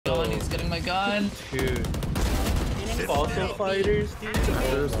getting my gun. Dude. Falcon fighters, dude.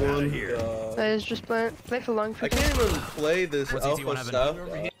 There's one. Guys, just play for long. I can't even play this alpha stuff.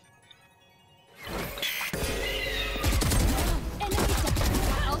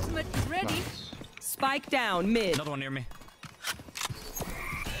 Ultimate is ready. Spike down mid. Another one near me.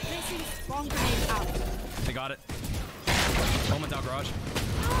 Placing strong grenade out. They got it. Moment out garage.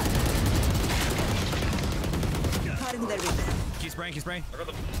 Keep spraying, keep spraying.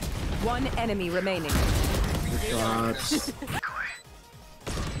 One enemy remaining. Shots.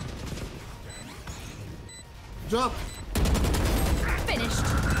 Drop. Finished.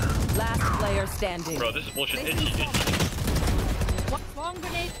 Last player standing. Bro, this is bullshit. Strong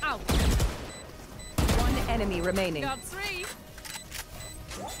grenade out. One enemy remaining. Got 3.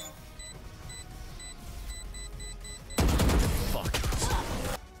 Fuck.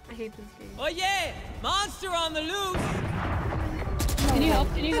 I hate this game. Oh yeah! Monster on the loose! Can you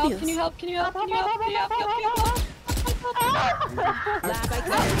help? Can you help? Can you help? Can you help? Can you help? Can you help? Can you help? Last spike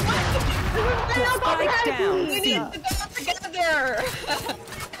down. We need to go together.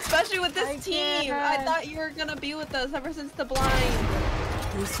 Especially with this team. I thought you were gonna be with us ever since the blind.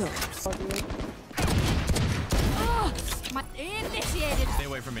 Oh, my initiated. Stay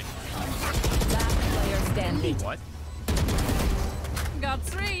away from me. Last player standing. What? Got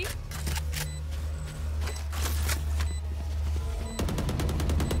 3.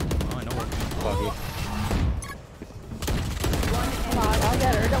 Oh, I know where. Come on, I'll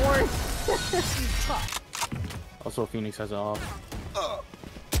get her. Don't worry. Also, Phoenix has it off.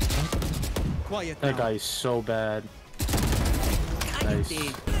 Quiet. That guy is so bad. Nice.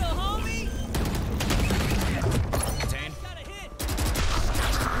 Little homie. Contain. Got a hit.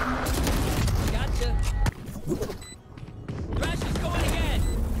 Gotcha. Rash is going again.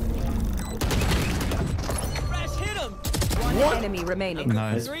 Rash hit him. One enemy remaining.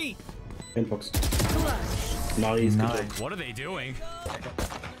 Nice. 3. Inbox. Nice. Nice. What are they doing?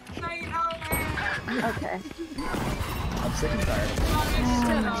 Okay. I'm sick and tired.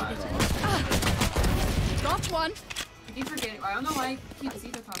 Dropped one. I keep forgetting. I don't know why I keep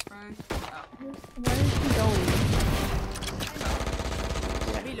seeing the top right. Where is he going?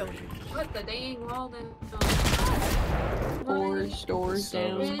 Reloading. Put the dang wall then. Doors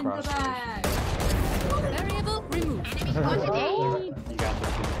down. In the bag. Variable removed. You got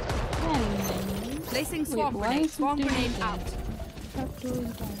this. Placing swamp grenade. Swamp grenade out.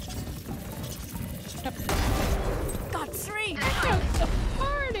 Got 3.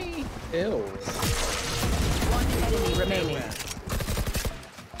 Party. Ew. One enemy remaining.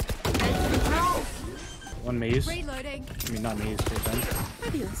 One maze. Reloading. I mean, not maze, but then.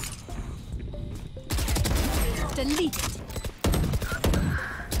 Delete.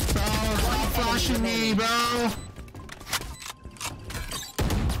 Flashing me, bro.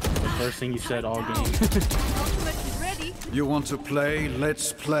 The first thing you said all game. Ultimate is ready. You want to play?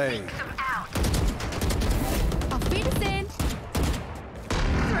 Let's play. Auf Wiedersehen.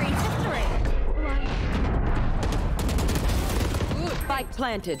 3 to 3. Good. Spike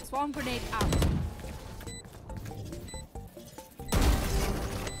planted. Swarm grenade out.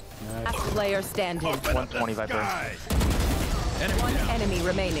 Last player standing. 120 Viper. One enemy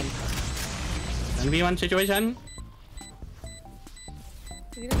remaining. 1v1 situation.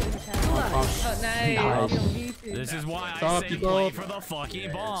 Oh, nice. This is why Stop, I say people. play for the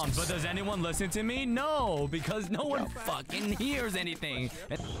fucking bombs. But does anyone listen to me? No, because no one fucking hears anything.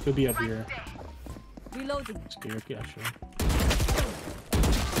 Could be up here. Reloading. Here, yeah, sure.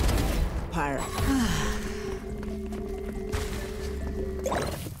 Pyre.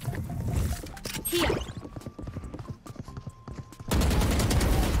 Here.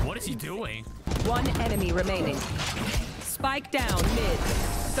 What is he doing? One enemy remaining. Spike down mid.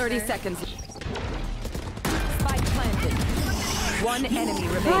 30 seconds. Spike planted. One enemy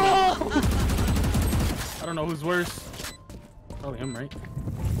remaining. I don't know who's worse. Probably him, right?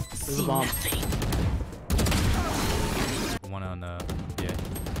 There's a bomb. One on yeah.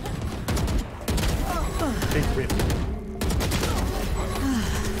 Big rip.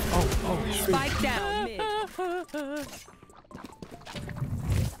 Oh, Spike down mid.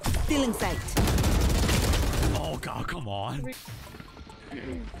 Stealing sight. Oh god, come on.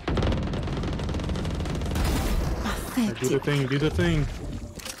 do the thing, do the thing.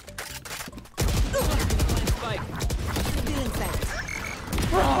 Spike. Stealing sight.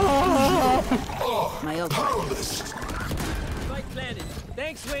 My ult. Spike planted.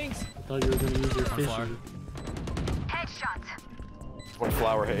 Thanks, Wings. I thought you were gonna use your fish. One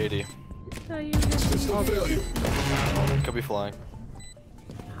flower hit 80. Could be flying.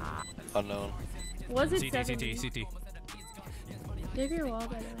 Unknown. Was it CT, 70? CT, CT. Dig your wall,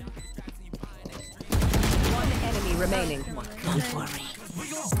 by the way. One enemy remaining. Come for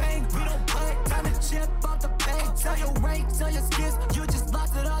me.